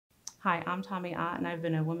Hi, I'm Tommie Ott, and I've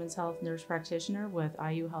been a women's health nurse practitioner with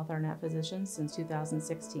IU Health Arnett Physicians since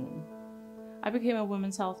 2016. I became a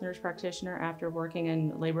women's health nurse practitioner after working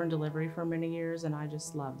in labor and delivery for many years, and I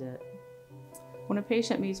just loved it. When a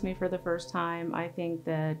patient meets me for the first time, I think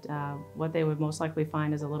that what they would most likely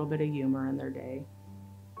find is a little bit of humor in their day.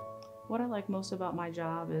 What I like most about my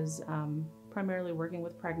job is primarily working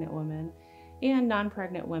with pregnant women and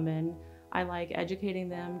non-pregnant women. I like educating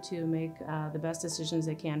them to make the best decisions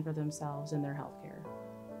they can for themselves and their health care.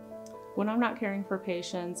 When I'm not caring for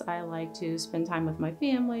patients, I like to spend time with my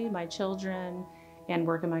family, my children, and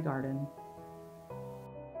work in my garden.